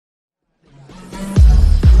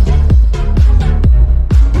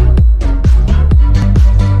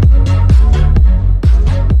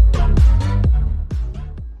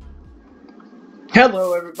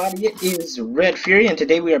Hello everybody, it is Red Fury, and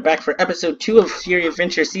today we are back for episode 2 of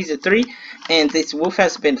FuryAdventures Season 3, and this wolf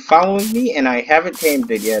has been following me, and I haven't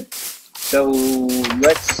tamed it yet. So,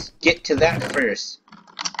 let's get to that first.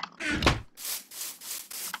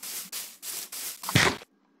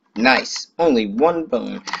 Nice, only one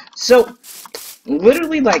bone. So,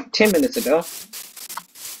 literally like 10 minutes ago,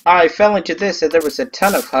 I fell into this and there was a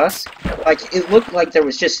ton of husks. Like, it looked like there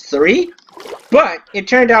was just 3. But it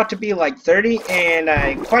turned out to be like 30, and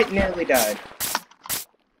I quite nearly died.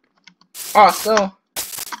 Also,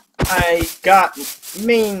 I got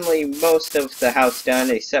mainly most of the house done,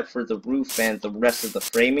 except for the roof and the rest of the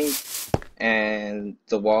framing, and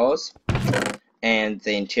the walls, and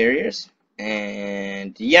the interiors.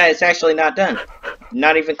 And yeah, it's actually not done.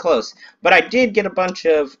 Not even close. But I did get a bunch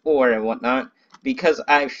of ore and whatnot, because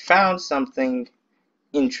I found something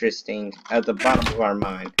interesting at the bottom of our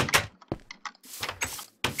mine.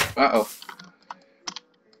 Uh-oh.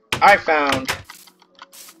 I found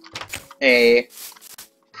a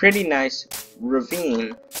pretty nice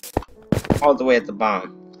ravine all the way at the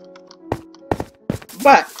bottom.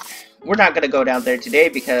 But we're not going to go down there today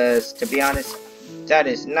because, to be honest, that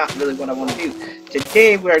is not really what I want to do.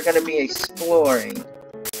 Today we are going to be exploring.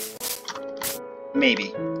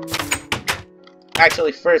 Maybe.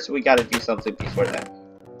 Actually, first we got to do something before that.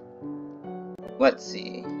 Let's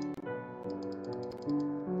see.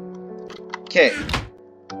 Okay.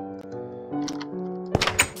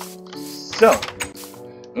 So,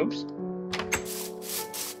 oops.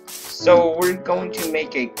 So we're going to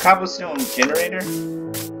make a cobblestone generator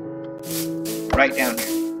right down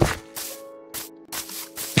here.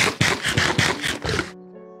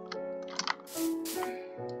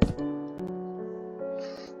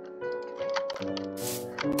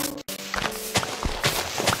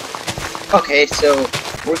 Okay, so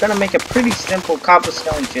we're gonna make a pretty simple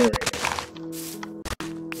cobblestone generator.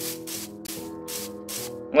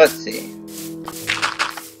 Let's see.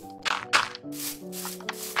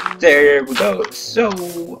 There we go. So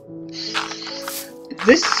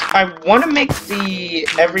this, I want to make the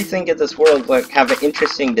everything in this world like have an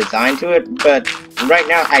interesting design to it, but right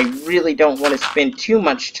now I really don't want to spend too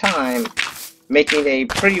much time making a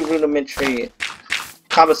pretty rudimentary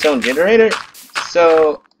cobblestone generator.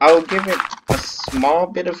 So I'll give it a small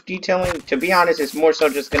bit of detailing. To be honest, it's more so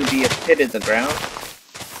just going to be a pit in the ground.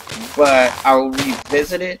 But I'll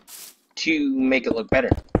revisit it to make it look better.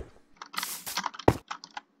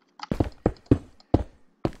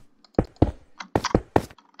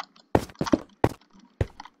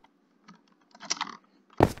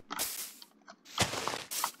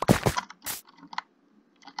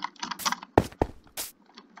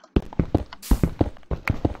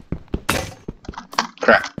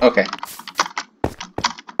 Crap, okay.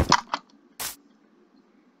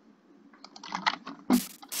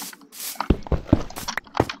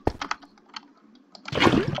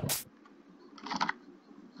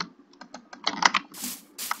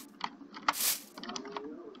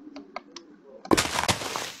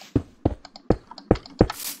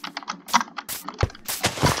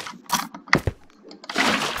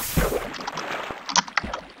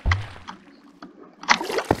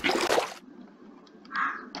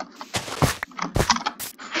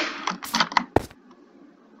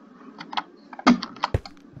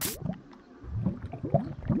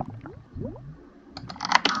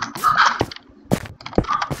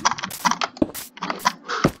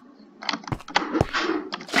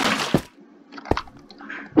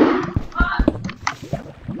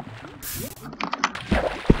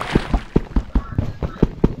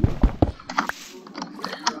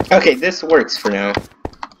 Okay, this works for now.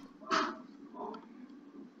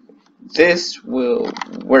 This will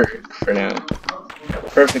work for now.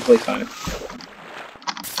 Perfectly fine.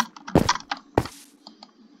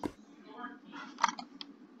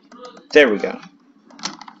 There we go.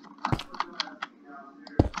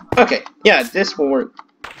 Okay, yeah, this will work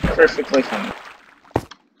perfectly fine.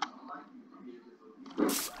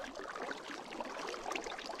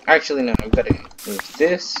 Actually, no, I'm gonna move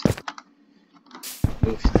this.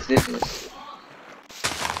 Move this.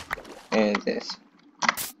 And this.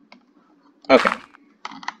 Okay.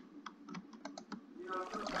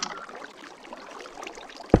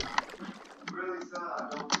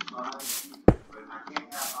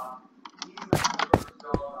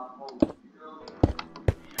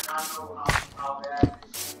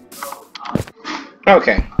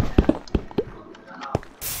 Okay.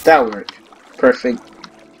 That worked. Perfect.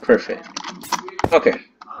 Perfect. Okay.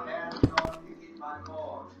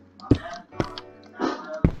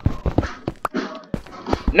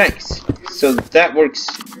 Nice. So that works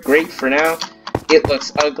great for now. It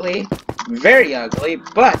looks ugly, very ugly,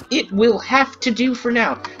 but it will have to do for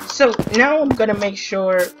now. So now I'm gonna make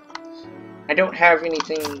sure I don't have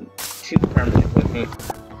anything too permanent with me.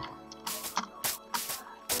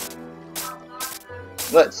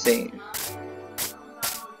 Let's see.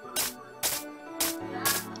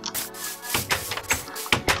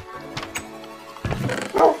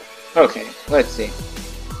 Okay, let's see.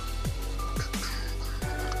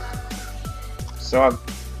 So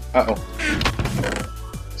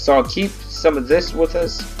So I'll keep some of this with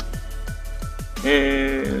us.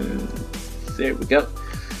 And there we go.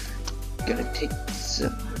 Gonna take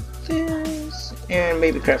some of this and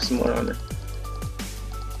maybe craft some more armor.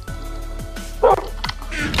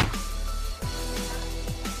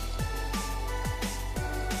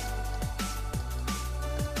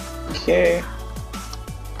 Okay.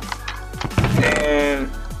 And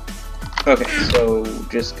okay, so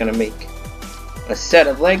just gonna make a set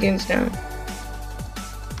of leggings now.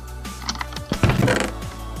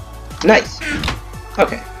 Nice.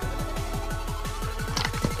 Okay.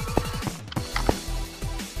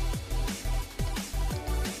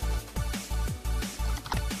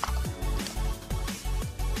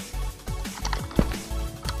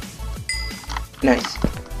 Nice.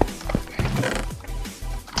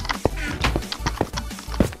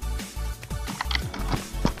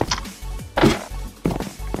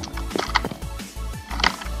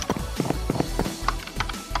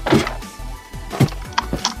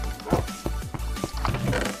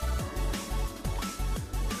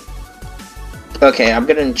 Okay, I'm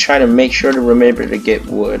gonna try to make sure to remember to get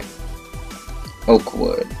wood. Oak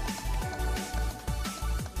wood.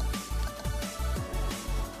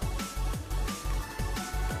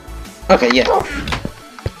 Okay, yeah.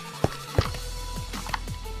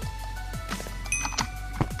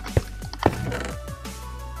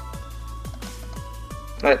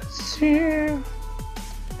 Let's see.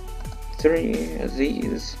 3 of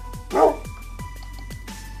these.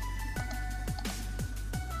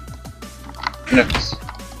 Nice.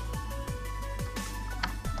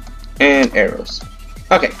 And arrows.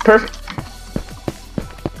 Okay, perfect.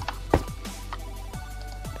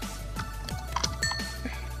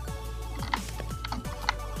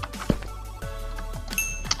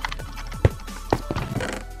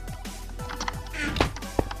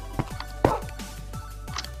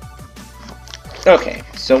 Okay,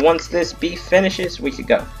 so once this beef finishes, we could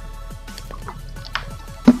go.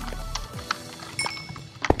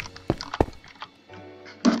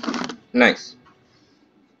 Nice.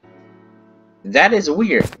 That is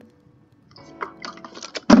weird.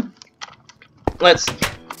 Let's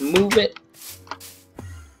move it.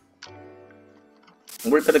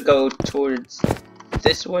 We're gonna go towards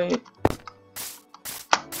this way.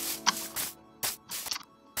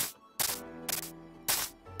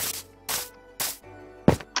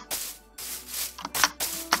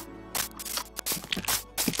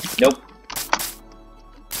 Nope.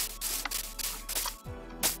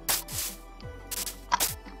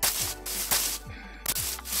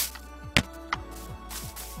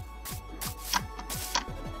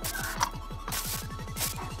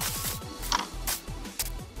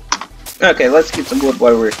 Okay, let's get some wood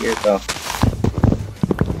while we're here, though.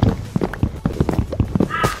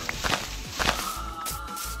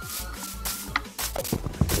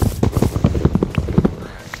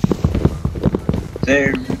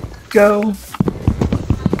 There we go.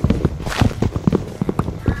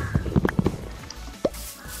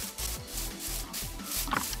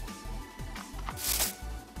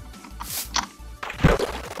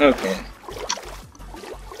 Okay.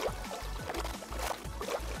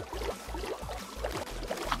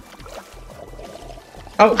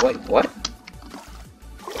 Oh, wait, what?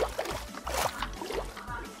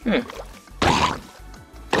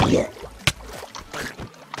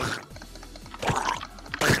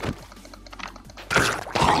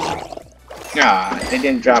 Ah, they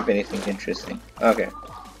didn't drop anything interesting. Okay.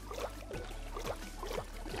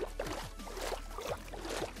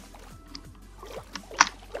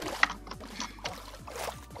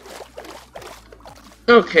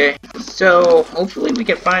 Okay, so hopefully we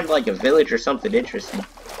can find like a village or something interesting.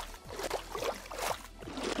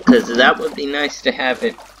 Because that would be nice to have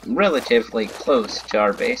it relatively close to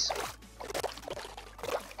our base.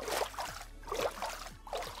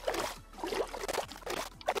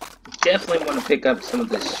 Definitely want to pick up some of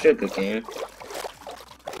this sugar cane.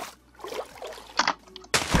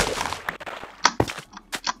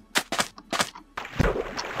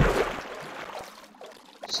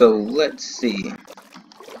 So let's see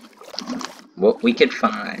what we could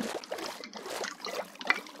find.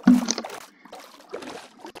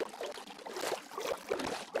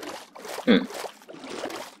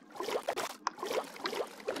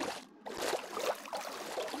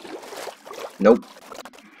 Nope.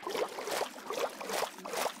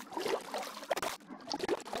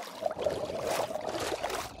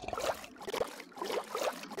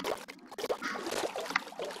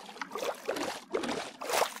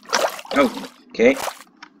 Oh, okay.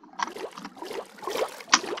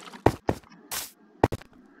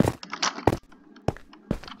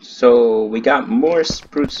 So we got more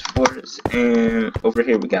spruce forest, and over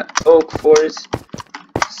here we got oak forest.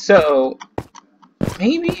 So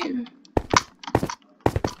maybe.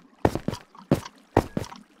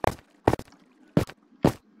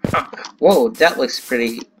 Huh. Whoa, that looks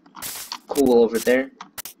pretty cool over there.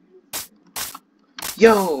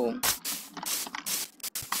 Yo.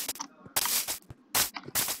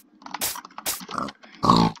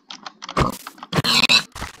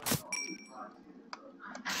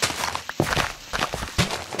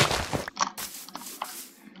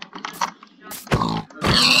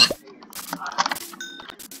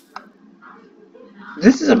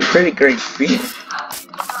 This is a pretty great feeling.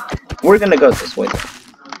 We're gonna go this way though.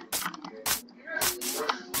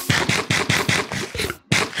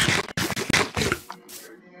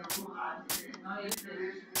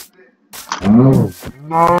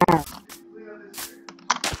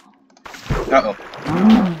 Uh-oh.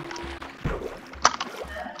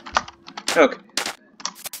 Okay.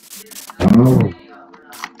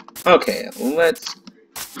 Okay, let's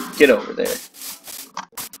get over there.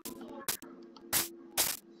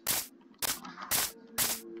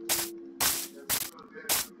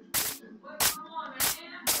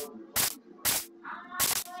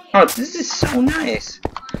 Oh, this is so nice.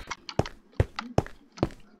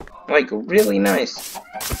 Like, really nice.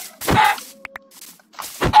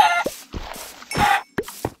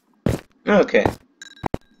 Okay.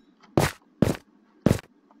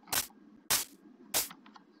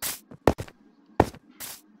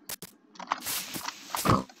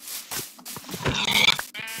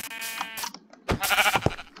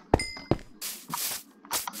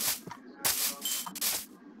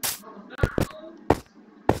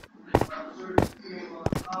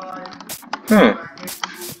 Hmm.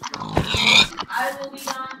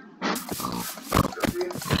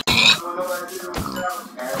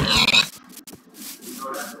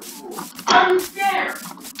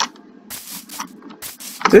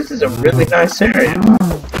 This is a really nice area.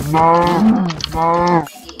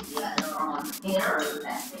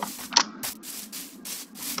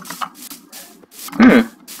 Hmm.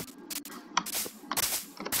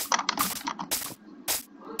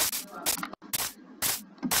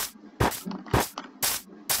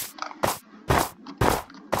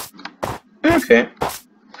 Okay.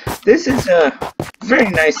 This is a very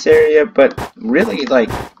nice area, but really, like,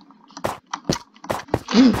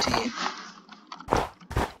 empty.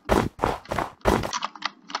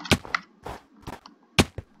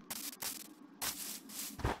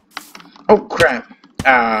 Oh, crap.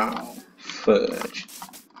 Ow. Fudge.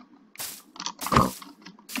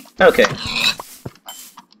 Okay.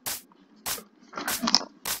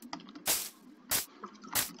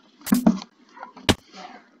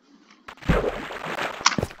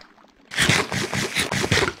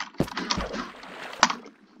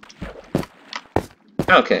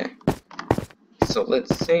 Okay. So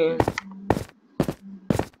let's see.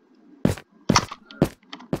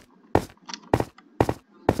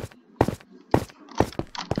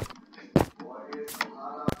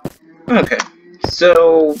 Okay.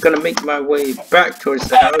 So, gonna make my way back towards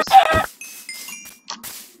the house.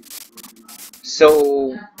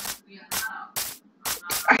 So,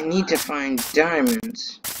 I need to find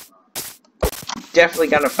diamonds. Definitely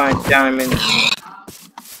gotta find diamonds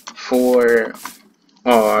for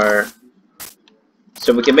our...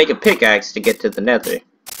 So we can make a pickaxe to get to the nether.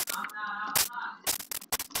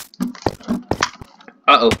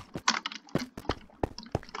 Uh-oh.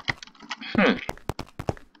 Hmm.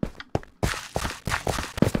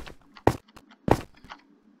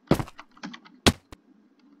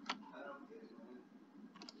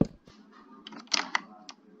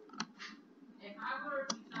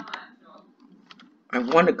 I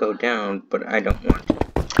want to go down, but I don't want to.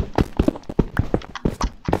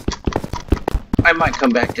 I might come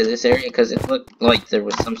back to this area because it looked like there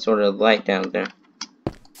was some sort of light down there.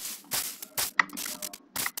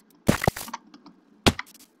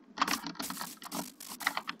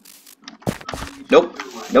 Nope.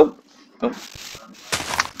 Nope. Nope.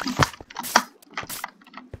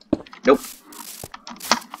 Nope.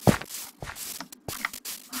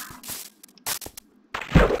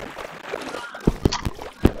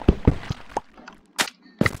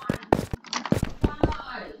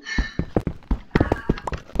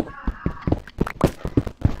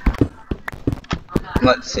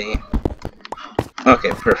 Let's see.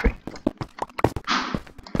 Okay, perfect.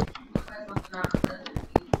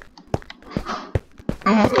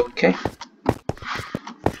 Oh, okay.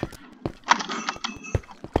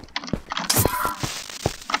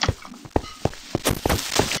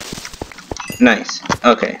 Nice.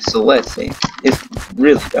 Okay, so let's see. It's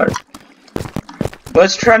really dark.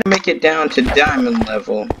 Let's try to make it down to diamond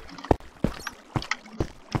level.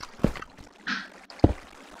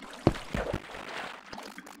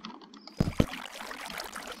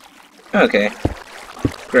 Okay.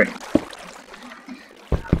 Great.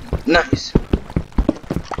 Nice.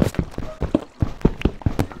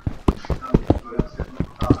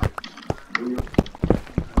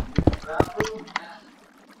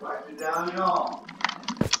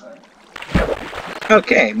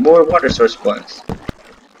 Okay, more water source blocks.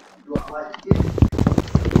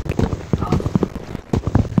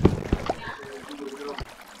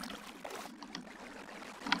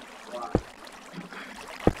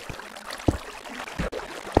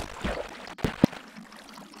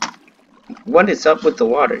 What is up with the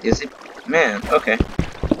water? Is it... Man, okay.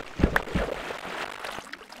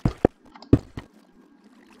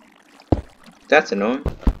 That's annoying.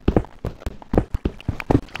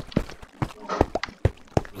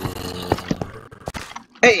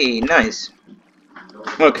 Hey, nice.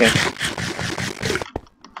 Okay.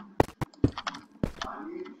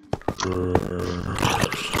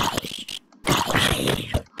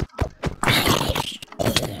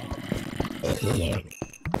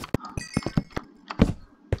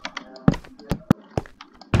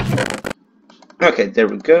 Okay, there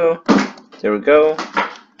we go. There we go.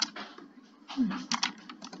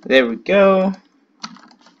 There we go.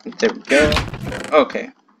 There we go. Okay.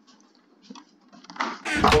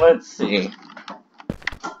 Let's see.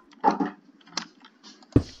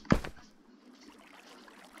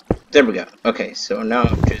 There we go. Okay, so now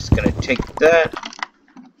I'm just gonna take that.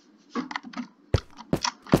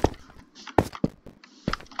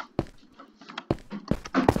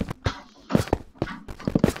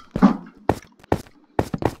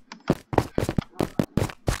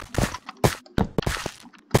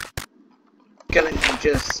 Gonna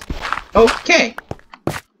just... Okay!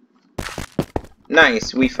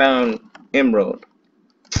 Nice, we found emerald.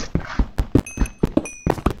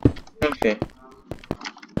 Okay.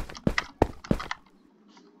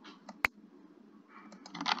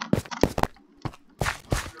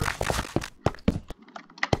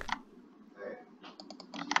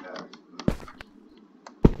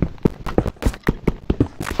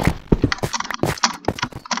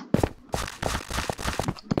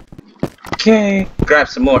 Okay, grab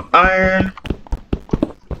some more iron.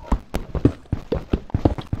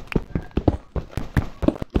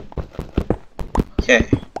 Okay.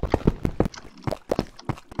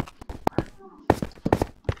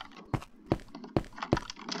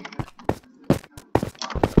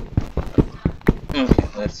 Okay,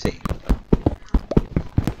 let's see.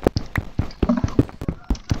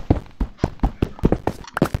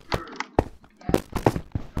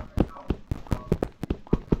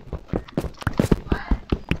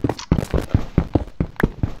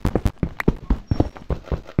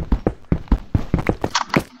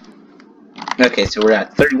 Okay, so we're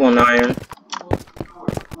at 31 iron.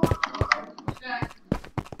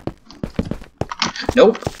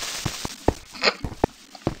 Nope.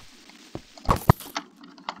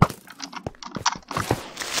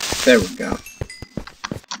 There we go.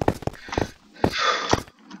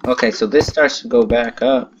 Okay, so this starts to go back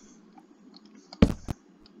up.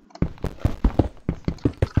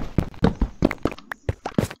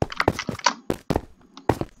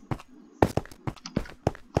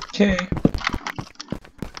 Okay.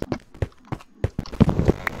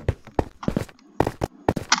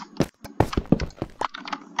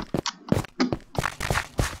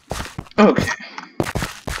 Okay.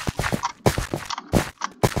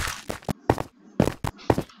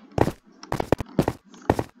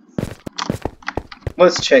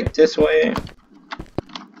 Let's check this way.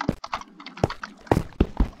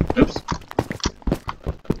 Oops.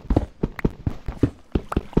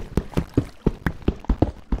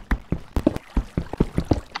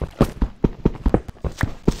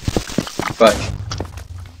 Fudge.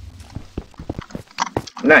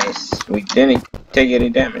 Nice. We didn't take any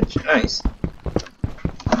damage. Nice.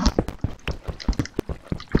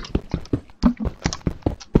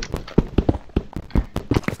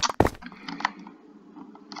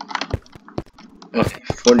 Okay,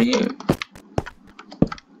 48.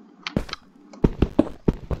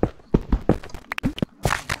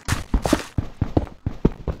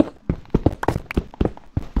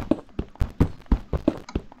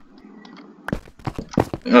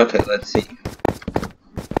 Okay, let's see.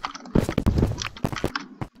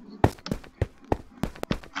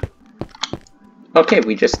 Okay,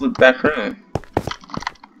 we just looped back around.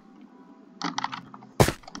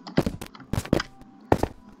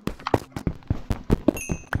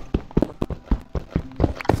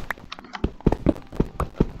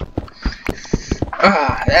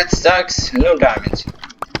 Ah, that sucks. No diamonds.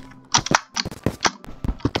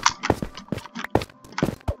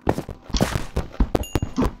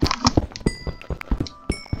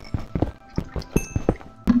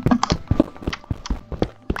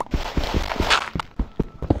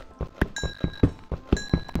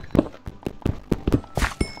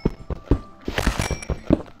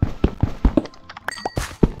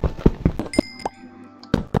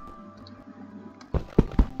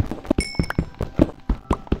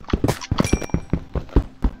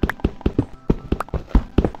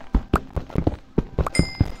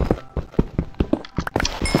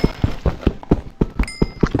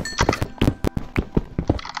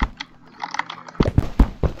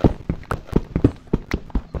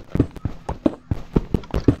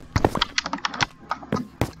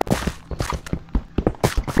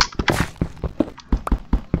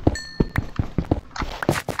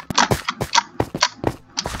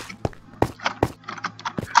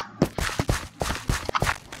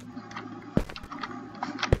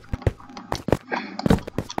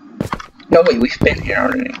 No, wait, we've been here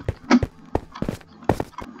already.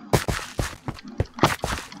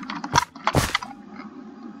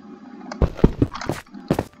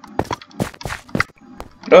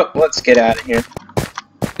 Oh, let's get out of here.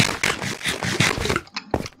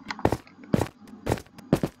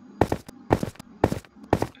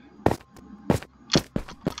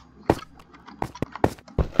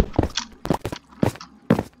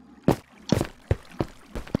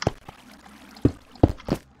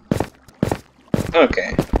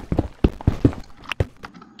 Okay.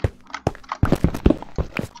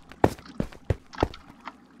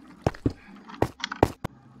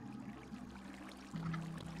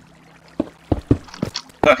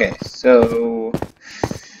 Okay, so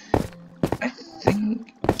I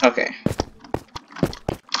think okay.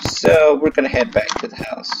 So we're gonna head back to the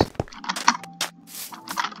house.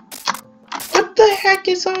 What the heck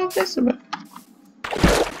is all this about?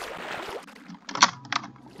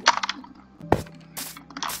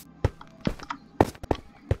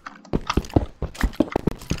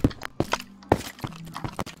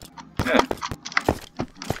 Huh.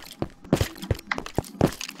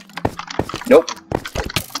 Nope.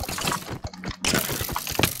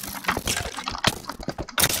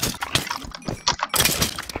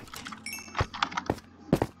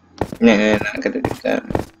 Nah, not gonna do that.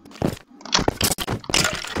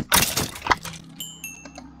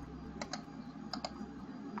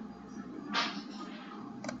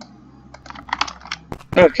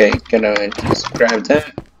 Okay, gonna just grab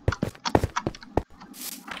that.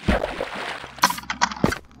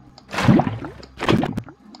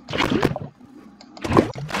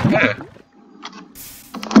 Huh.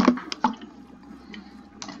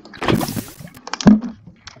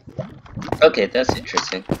 Okay, that's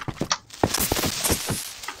interesting.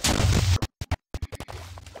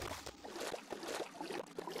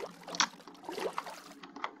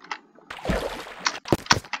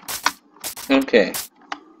 Okay.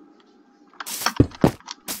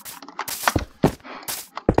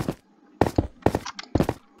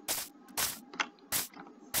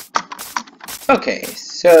 Okay,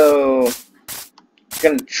 so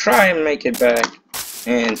gonna try and make it back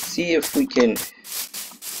and see if we can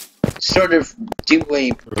sort of do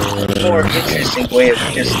a more interesting way of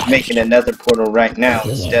just making another portal right now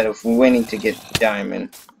instead of waiting to get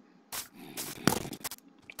diamond.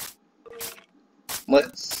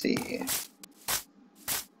 Let's see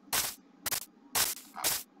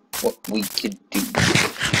what we could do.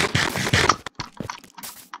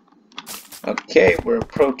 Okay, we're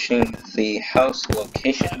approaching the house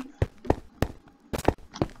location.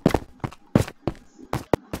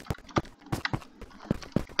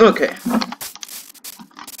 Okay.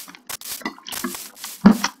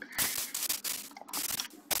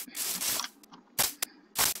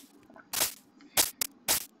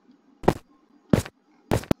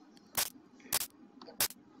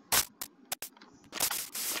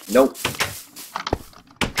 Nope.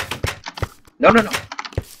 No, no, no.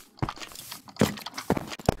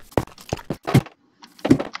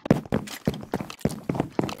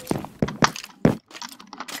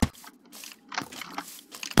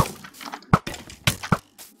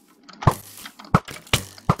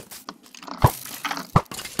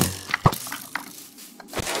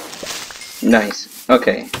 Nice.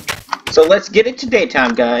 Okay. So let's get it to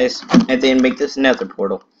daytime, guys, and then make this nether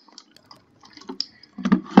portal.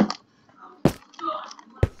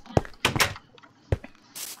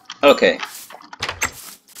 Okay.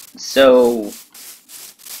 So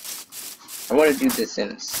I want to do this in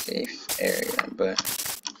a safe area, but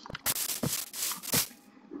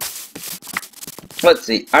let's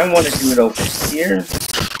see. I want to do it over here.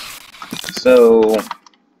 So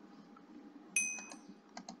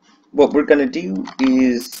what we're gonna do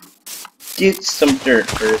is get some dirt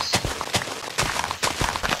first.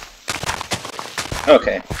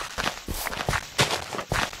 Okay.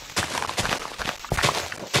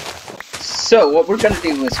 So what we're gonna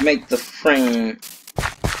do is make the frame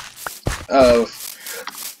of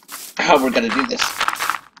how we're gonna do this.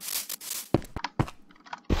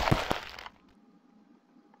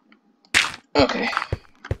 Okay.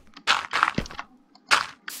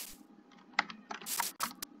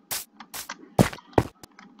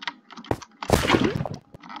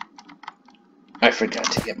 I forgot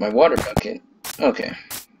to get my water bucket. Okay.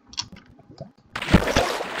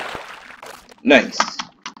 Nice.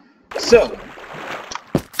 So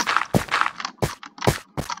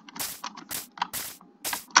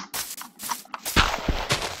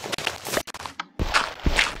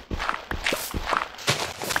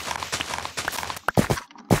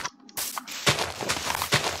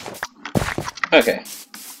okay.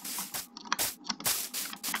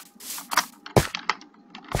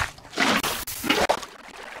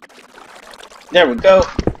 There we go.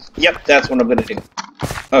 Yep, that's what I'm gonna do.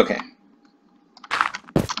 Okay.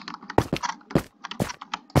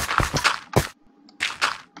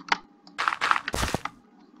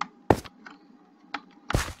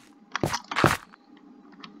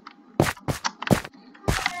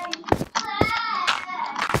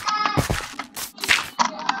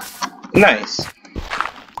 Nice.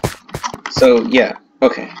 So, yeah,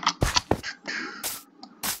 okay.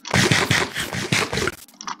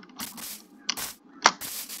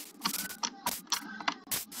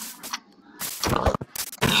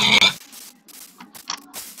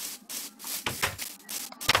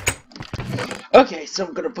 Okay, so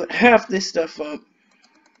I'm gonna put half this stuff up.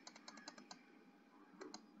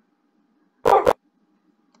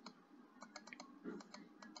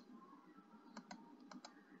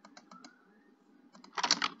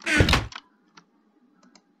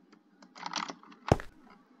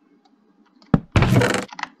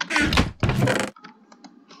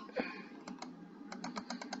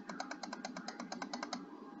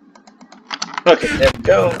 Okay, there we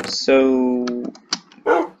go. So,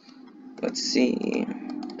 let's see.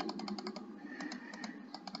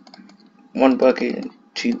 1 bucket,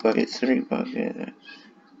 2 buckets, 3 buckets,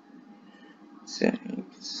 6,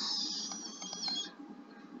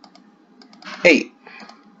 8.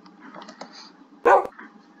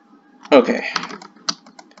 Okay.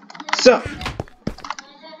 So,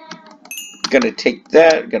 gotta take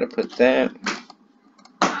that, gotta put that.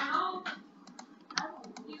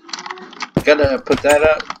 Gotta put that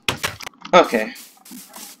up. Okay.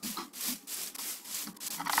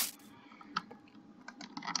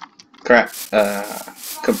 Crap.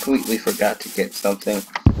 Completely forgot to get something.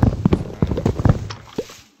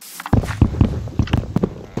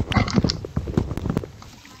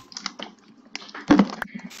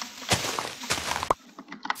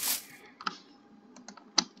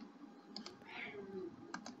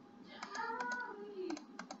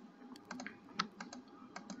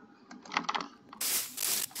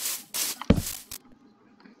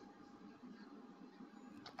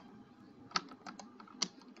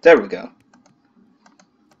 There we go.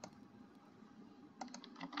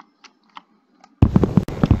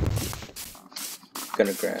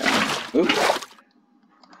 Gonna grab. Oops.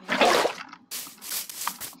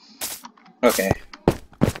 Okay.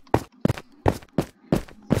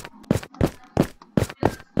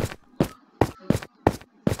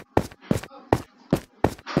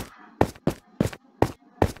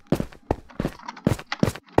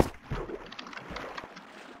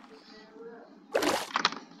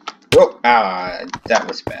 Oh, that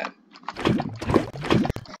was bad.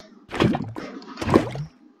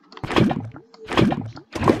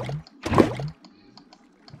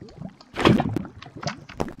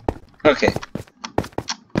 Okay.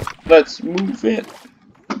 Let's move it.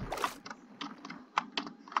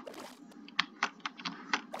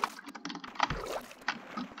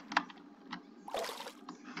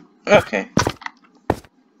 Okay.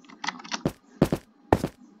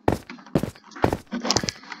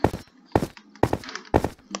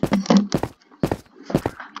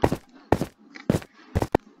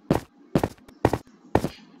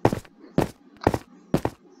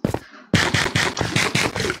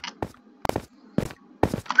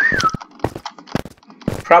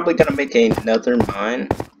 Probably gonna make another mine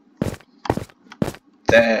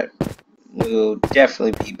that will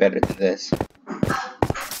definitely be better than this.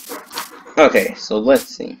 Okay, so let's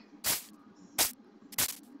see.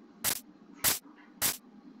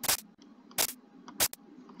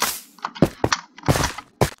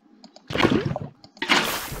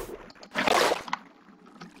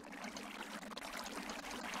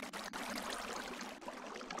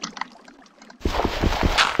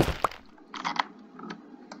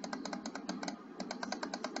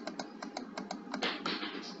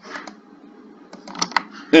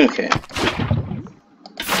 Okay.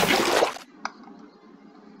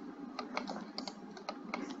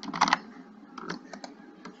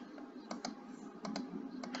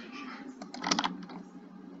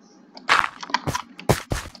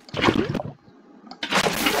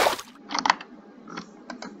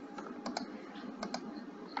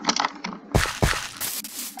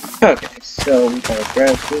 Okay, so we gotta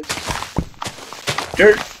grab this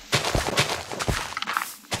dirt.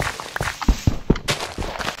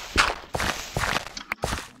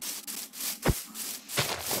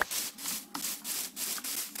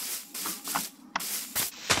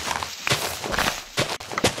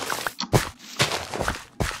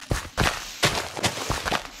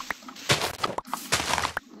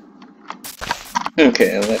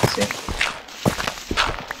 Okay, let's see.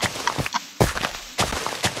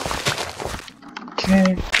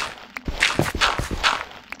 Okay.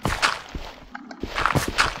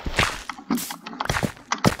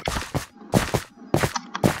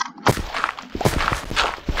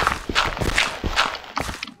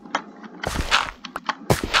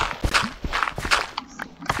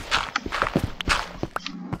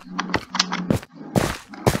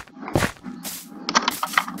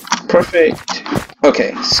 Perfect.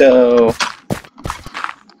 Okay, so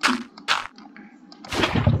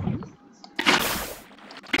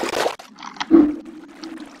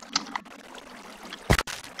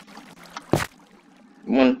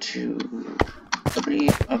one, two, three.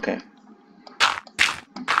 Okay.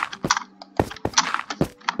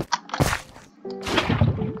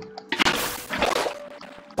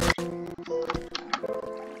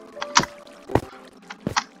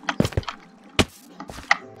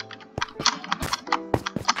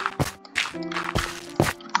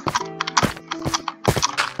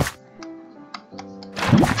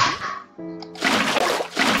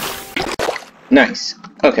 Nice.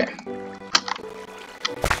 Okay.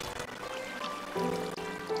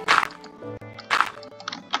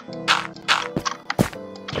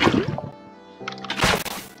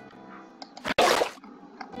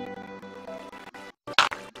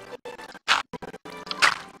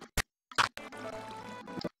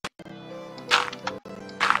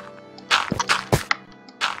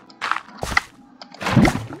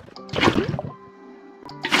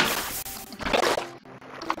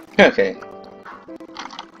 Okay.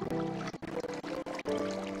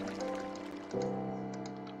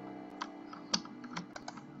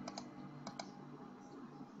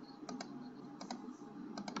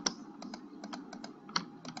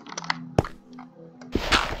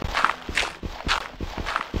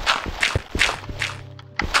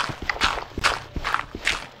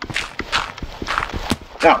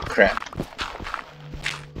 Oh, crap.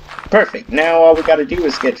 Perfect. Now all we gotta do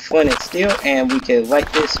is get flint and steel, and we can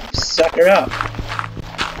light this sucker up.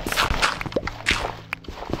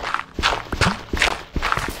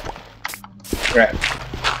 Crap.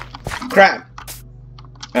 Crap!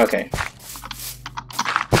 Okay.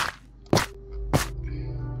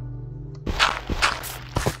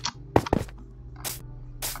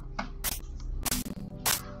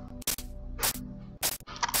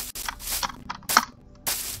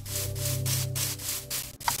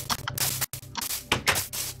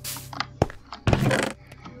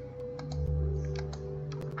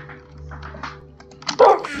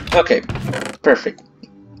 Okay, perfect.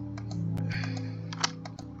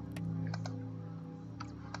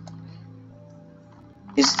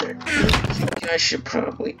 Is there anything I should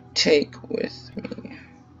probably take with me?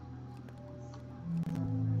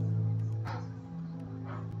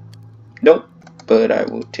 Nope, but I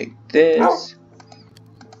will take this.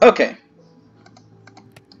 Okay.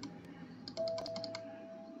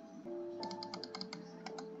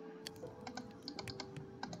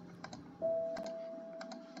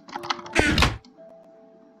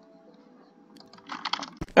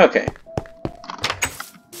 Okay.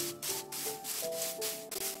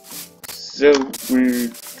 So we're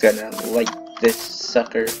gonna light this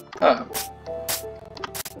sucker up.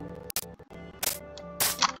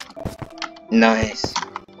 Nice.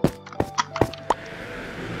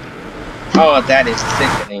 Oh, that is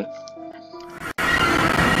sickening.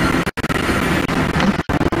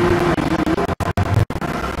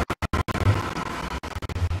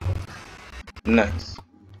 Nice.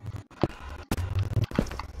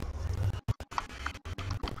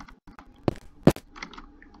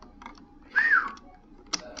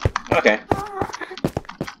 Okay.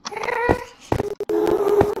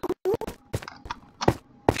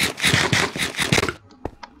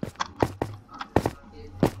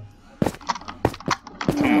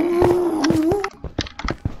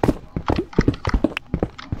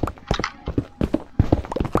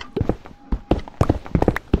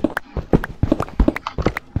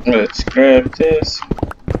 Let's grab this.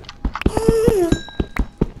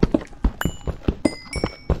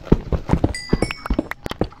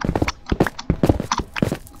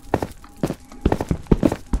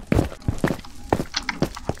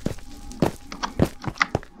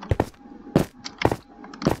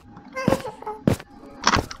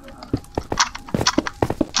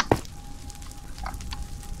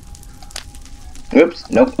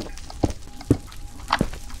 Oops, nope.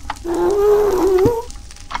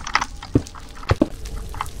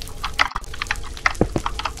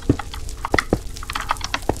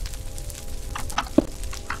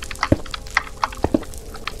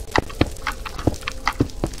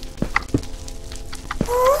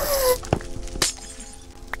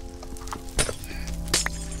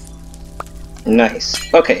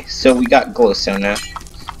 Nice. Okay, so we got glowstone now.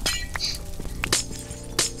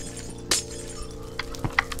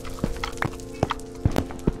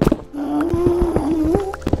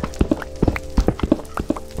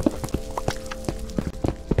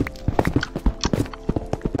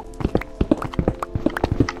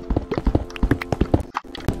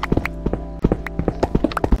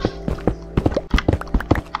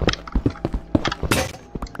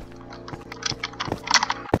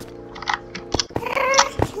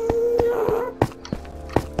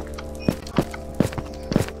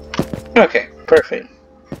 Okay, perfect.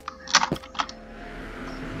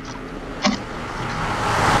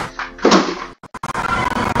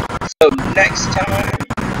 So next time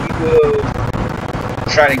we will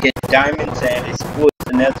try to get diamonds and explore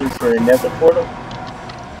the nether for a nether portal.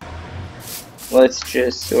 Let's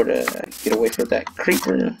just sort of get away from that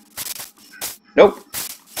creeper. Nope.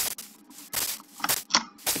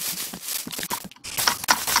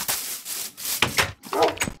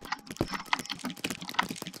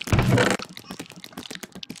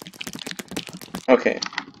 Okay.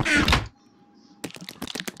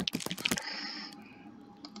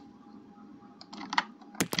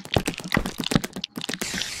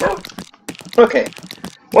 Okay.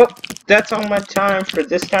 Well, that's all my time for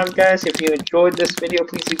this time, guys. If you enjoyed this video,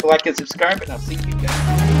 please leave a like and subscribe, and I'll see you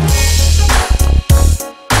guys.